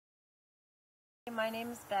My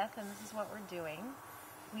name is Beth, and this is what we're doing.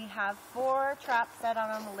 We have 4 traps set out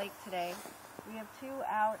on the lake today. We have 2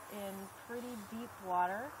 out in pretty deep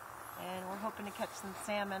water, and we're hoping to catch some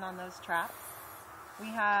salmon on those traps. We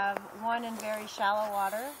have 1 in very shallow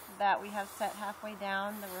water that we have set halfway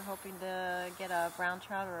down that we're hoping to get a brown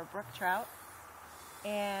trout or a brook trout.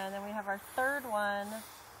 And then we have our 3rd one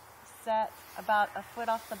set about a foot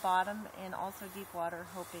off the bottom in also deep water,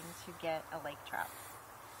 hoping to get a lake trout.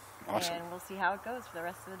 Awesome. And we'll see how it goes for the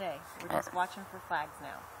rest of the day. We're just watching for flags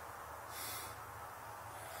now.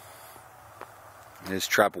 There's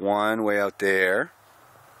trap 1 way out there.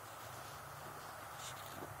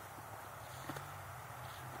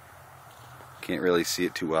 Can't really see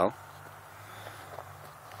it too well.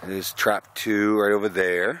 There's trap 2 right over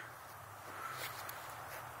there.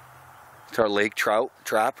 It's our lake trout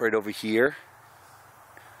trap right over here.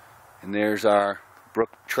 And there's our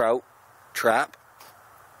brook trout trap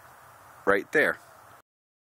right there.